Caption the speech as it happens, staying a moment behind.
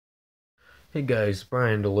Hey guys,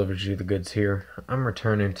 Brian delivers you the goods here. I'm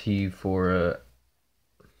returning to you for a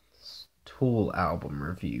Tool album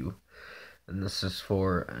review, and this is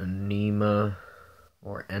for Aenima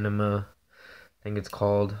or Enema, I think it's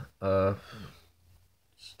called.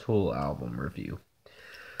 Tool album review.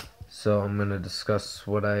 So I'm gonna discuss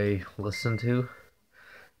what I listened to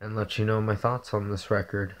and let you know my thoughts on this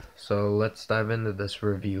record. So let's dive into this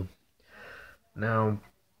review. Now,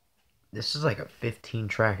 this is like a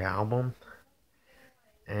 15-track album,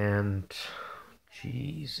 and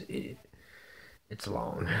jeez, it's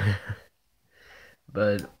long.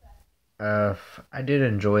 But I did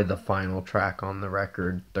enjoy the final track on the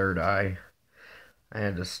record, Third Eye. I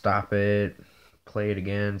had to stop it, play it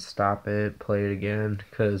again, stop it, play it again,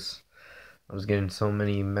 because I was getting so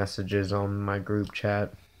many messages on my group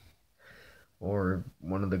chat, or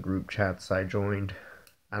one of the group chats I joined.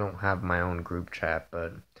 I don't have my own group chat,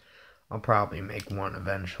 but I'll probably make one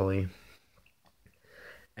eventually.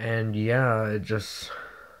 And yeah, this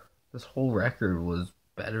whole record was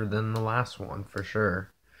better than the last one, for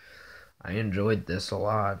sure. I enjoyed this a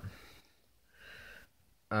lot.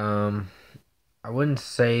 Um, I wouldn't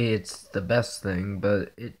say it's the best thing,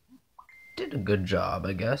 but it did a good job,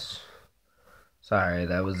 I guess. Sorry,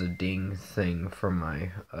 that was a ding thing from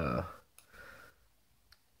my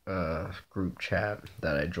group chat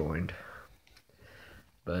that I joined.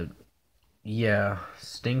 But yeah,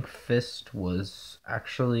 Stink Fist was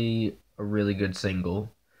actually a really good single.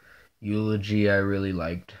 Eulogy I really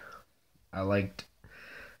liked. I liked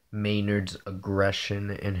Maynard's aggression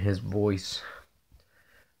in his voice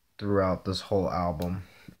throughout this whole album.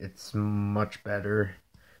 It's much better,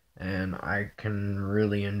 and I can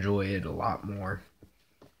really enjoy it a lot more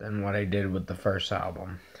than what I did with the first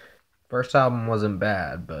album. First album wasn't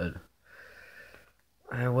bad, but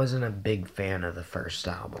I wasn't a big fan of the first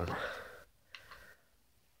album.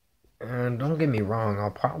 And don't get me wrong, I'll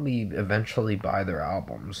probably eventually buy their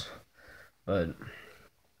albums, but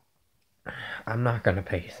I'm not gonna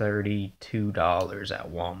pay $32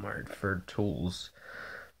 at Walmart for Tool's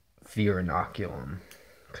Fear Inoculum,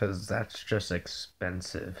 because that's just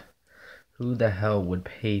expensive. Who the hell would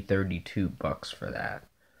pay 32 bucks for that?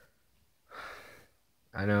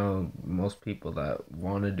 I know most people that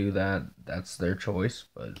want to do that, that's their choice,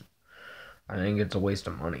 but I think it's a waste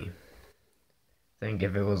of money. I think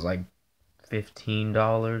if it was like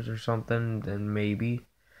 $15 or something, then maybe,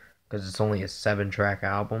 because it's only a 7-track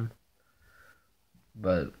album.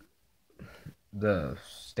 But the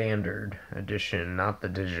standard edition, not the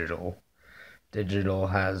digital. Digital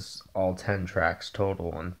has all 10 tracks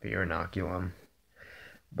total on Fear Inoculum.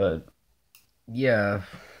 But yeah,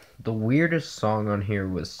 the weirdest song on here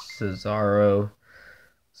was Cesaro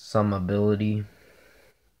Some Ability.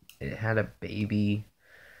 It had a baby,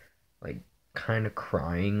 like, kind of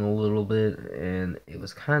crying a little bit, and it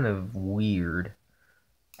was kind of weird.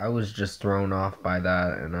 I was just thrown off by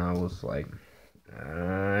that, and I was like,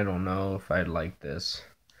 I don't know if I'd like this.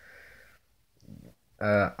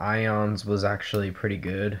 Ions was actually pretty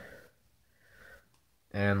good.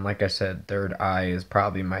 And like I said, Third Eye is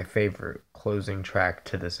probably my favorite closing track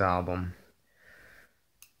to this album.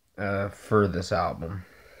 For this album.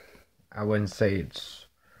 I wouldn't say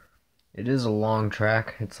it is a long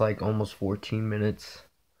track. It's like almost 14 minutes.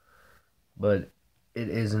 But it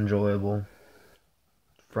is enjoyable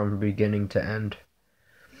from beginning to end.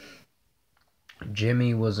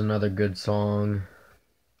 Jimmy was another good song.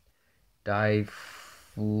 Die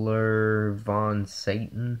Fleur von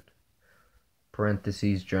Satan,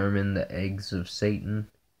 parentheses German, the eggs of Satan.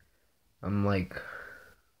 I'm like,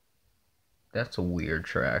 that's a weird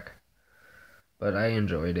track. But I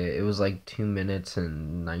enjoyed it. It was like 2 minutes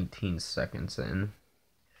and 19 seconds in.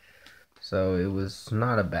 So it was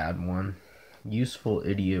not a bad one. Useful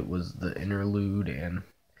Idiot was the interlude, and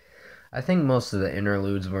I think most of the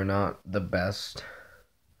interludes were not the best,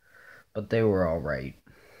 but they were alright.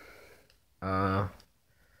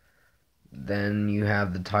 Then you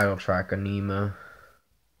have the title track, Aenima.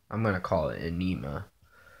 I'm gonna call it Aenima,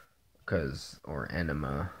 or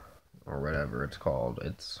Aenima, or whatever it's called.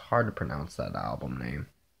 It's hard to pronounce that album name.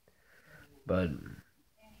 But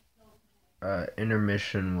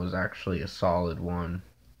Intermission was actually a solid one.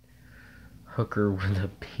 Hooker with a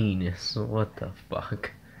penis. What the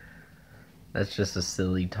fuck? That's just a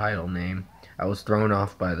silly title name. I was thrown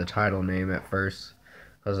off by the title name at first,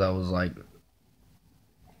 because I was like,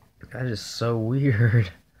 that is so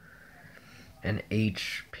weird. And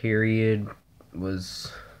H period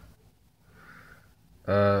was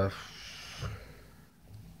it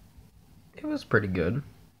was pretty good.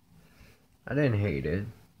 I didn't hate it.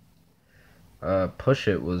 Push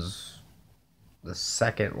It was the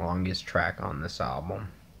second longest track on this album.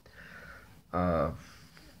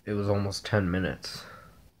 It was almost 10 minutes,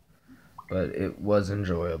 but it was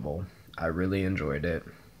enjoyable. I really enjoyed it.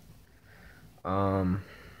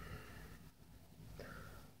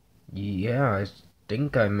 Yeah, I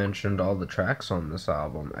think I mentioned all the tracks on this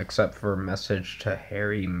album, except for Message to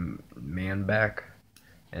Harry Manback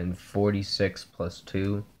and 46 plus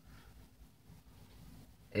 2.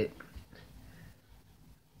 It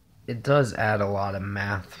does add a lot of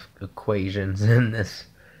math equations in this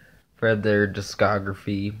for their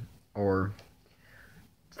discography, or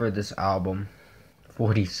for this album.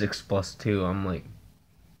 46 plus 2, I'm like,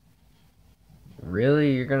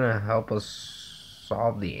 really? You're gonna help us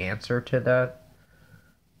solve the answer to that?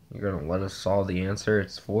 You're gonna let us solve the answer?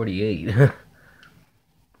 It's 48.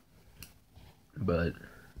 But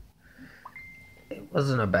it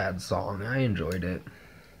wasn't a bad song. I enjoyed it.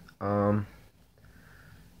 And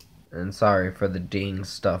sorry for the ding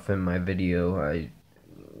stuff in my video.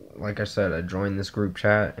 Like I said, I joined this group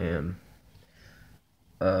chat, and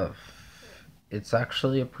it's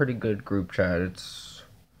actually a pretty good group chat.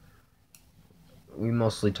 We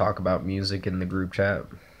mostly talk about music in the group chat,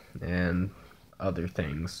 and other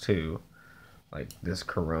things too, like this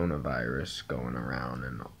coronavirus going around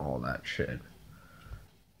and all that shit.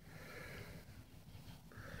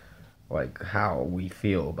 Like how we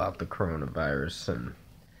feel about the coronavirus and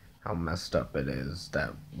how messed up it is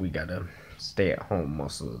that we gotta stay at home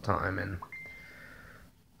most of the time, and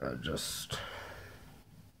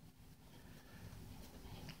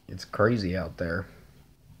it's crazy out there,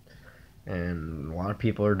 and a lot of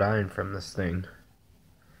people are dying from this thing.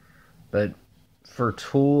 But for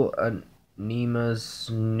Tool,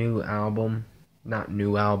 Aenima's new album, not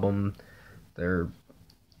new album, their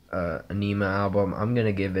Aenima album, I'm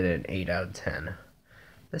gonna give it an 8 out of 10.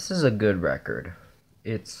 This is a good record.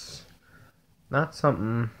 It's not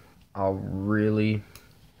something I'll really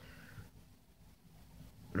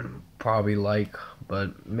probably like,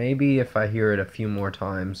 but maybe if I hear it a few more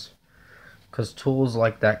times, because Tool's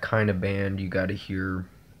like that kind of band you gotta hear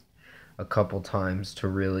a couple times to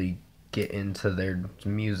really get into their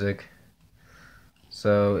music.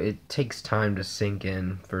 So it takes time to sink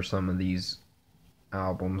in for some of these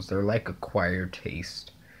albums. They're like acquired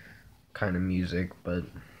taste kind of music, but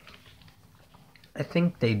I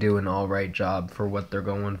think they do an alright job for what they're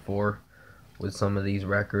going for with some of these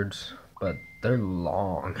records, but they're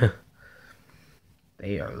long.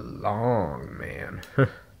 They are long, man.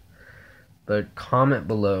 But comment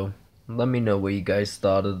below. Let me know what you guys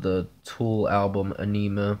thought of the Tool album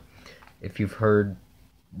Aenima, if you've heard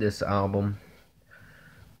this album.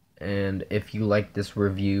 And if you like this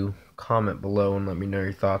review, comment below and let me know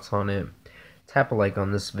your thoughts on it. Tap a like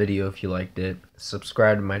on this video if you liked it.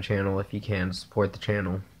 Subscribe to my channel if you can to support the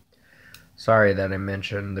channel. Sorry that I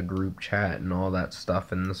mentioned the group chat and all that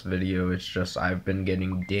stuff in this video. It's just I've been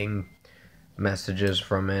getting ding messages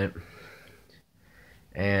from it,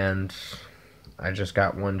 and I just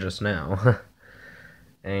got one just now.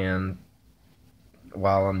 And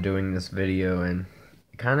while I'm doing this video, and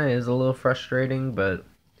it kind of is a little frustrating, but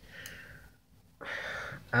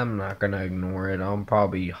I'm not gonna ignore it. I'll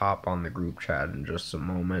probably hop on the group chat in just a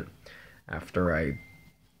moment after I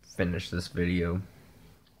finish this video.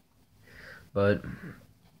 But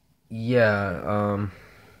yeah,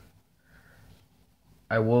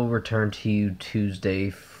 I will return to you Tuesday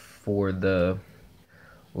for the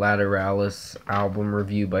Lateralis album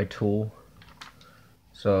review by Tool.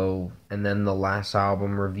 So, and then the last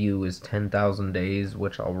album review is 10,000 Days,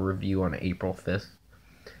 which I'll review on April 5th.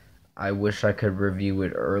 I wish I could review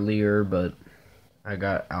it earlier, but I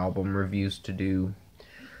got album reviews to do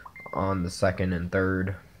on the 2nd and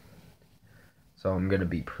 3rd. So I'm going to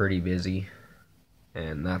be pretty busy,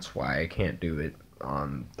 and that's why I can't do it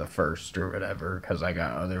on the 1st or whatever, because I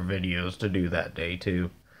got other videos to do that day too.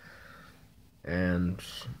 And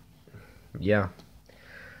yeah,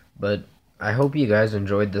 but I hope you guys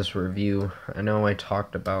enjoyed this review. I know I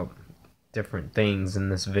talked about different things in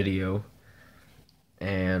this video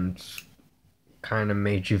and kind of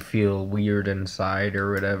made you feel weird inside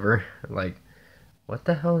or whatever. Like, what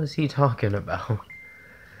the hell is he talking about?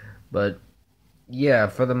 But yeah,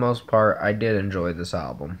 for the most part, I did enjoy this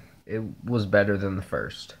album. It was better than the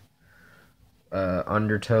first.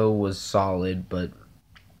 Undertow was solid, but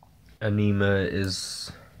Aenima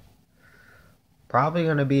is probably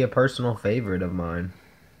going to be a personal favorite of mine.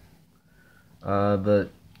 But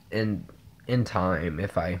in time,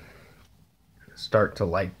 if I start to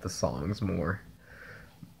like the songs more.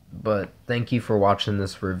 But thank you for watching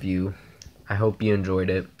this review. I hope you enjoyed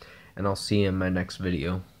it, and I'll see you in my next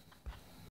video.